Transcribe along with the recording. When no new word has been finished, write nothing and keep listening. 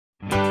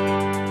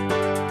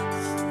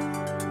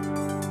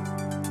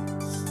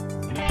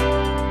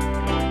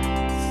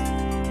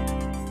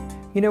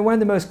One of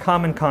the most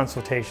common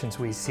consultations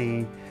we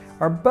see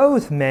are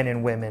both men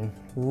and women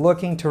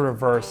looking to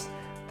reverse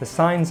the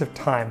signs of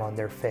time on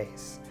their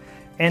face.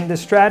 And the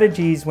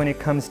strategies when it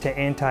comes to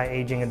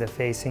anti-aging of the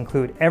face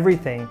include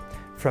everything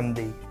from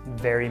the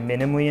very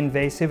minimally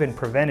invasive and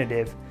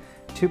preventative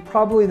to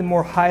probably the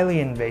more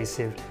highly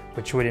invasive,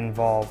 which would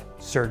involve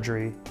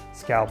surgery,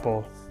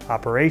 scalpel,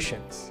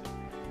 operations.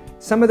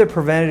 Some of the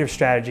preventative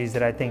strategies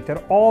that I think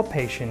that all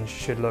patients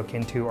should look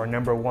into are: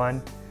 number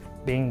one,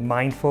 being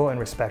mindful and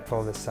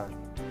respectful of the sun.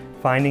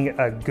 Finding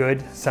a good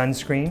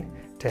sunscreen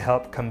to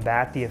help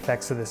combat the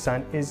effects of the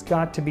sun has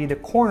got to be the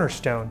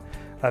cornerstone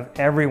of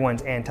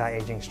everyone's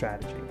anti-aging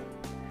strategy.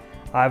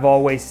 I've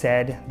always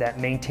said that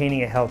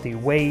maintaining a healthy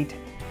weight,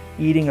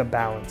 eating a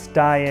balanced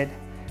diet,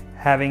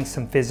 having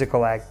some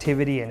physical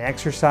activity and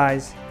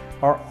exercise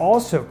are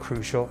also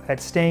crucial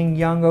at staying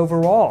young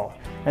overall,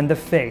 and the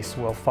face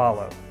will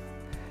follow.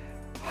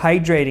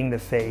 Hydrating the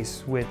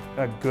face with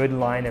a good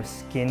line of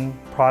skin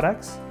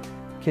products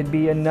could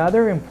be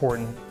another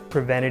important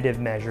preventative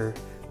measure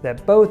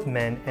that both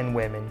men and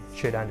women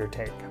should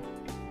undertake.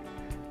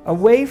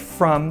 Away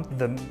from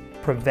the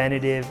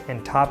preventative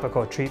and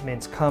topical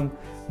treatments come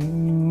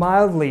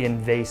mildly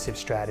invasive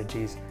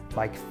strategies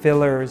like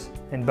fillers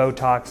and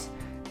Botox,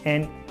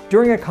 and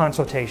during a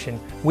consultation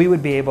we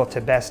would be able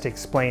to best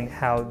explain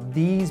how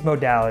these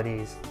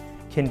modalities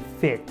can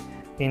fit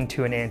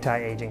into an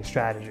anti-aging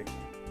strategy.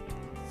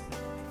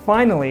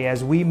 Finally,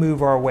 as we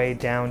move our way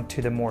down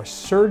to the more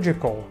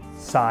surgical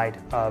side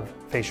of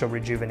facial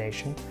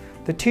rejuvenation,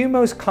 the two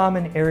most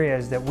common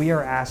areas that we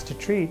are asked to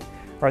treat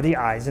are the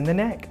eyes and the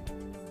neck.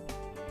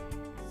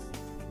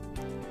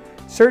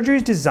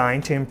 Surgeries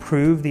designed to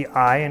improve the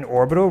eye and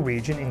orbital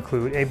region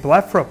include a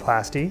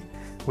blepharoplasty,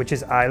 which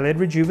is eyelid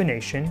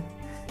rejuvenation,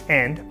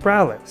 and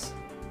brow lifts.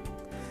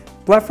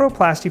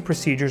 Blepharoplasty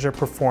procedures are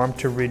performed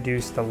to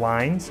reduce the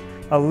lines,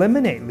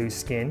 eliminate loose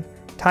skin,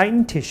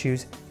 tighten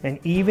tissues, and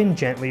even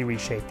gently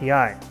reshape the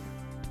eye.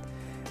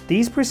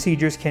 These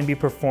procedures can be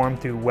performed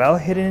through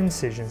well-hidden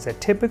incisions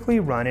that typically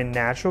run in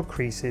natural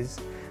creases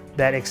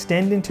that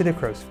extend into the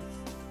crow's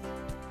feet.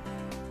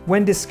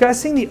 When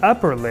discussing the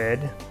upper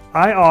lid,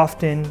 I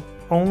often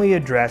only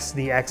address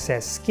the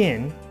excess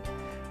skin.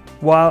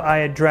 While I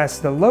address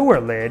the lower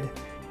lid,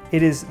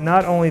 it is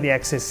not only the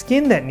excess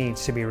skin that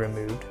needs to be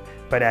removed,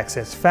 but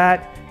excess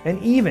fat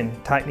and even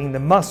tightening the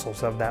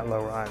muscles of that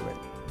lower eyelid.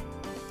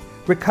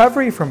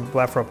 Recovery from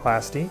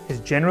blepharoplasty is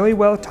generally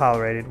well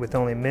tolerated with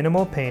only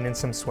minimal pain and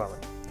some swelling.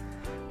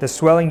 The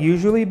swelling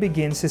usually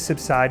begins to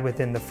subside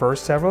within the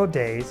first several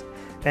days,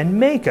 and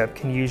makeup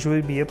can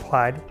usually be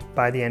applied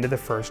by the end of the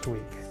first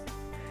week.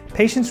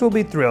 Patients will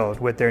be thrilled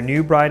with their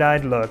new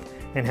bright-eyed look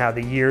and how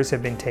the years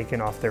have been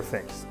taken off their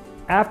face.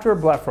 After a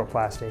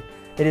blepharoplasty,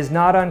 it is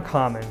not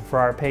uncommon for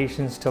our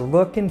patients to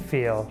look and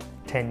feel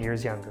 10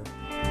 years younger.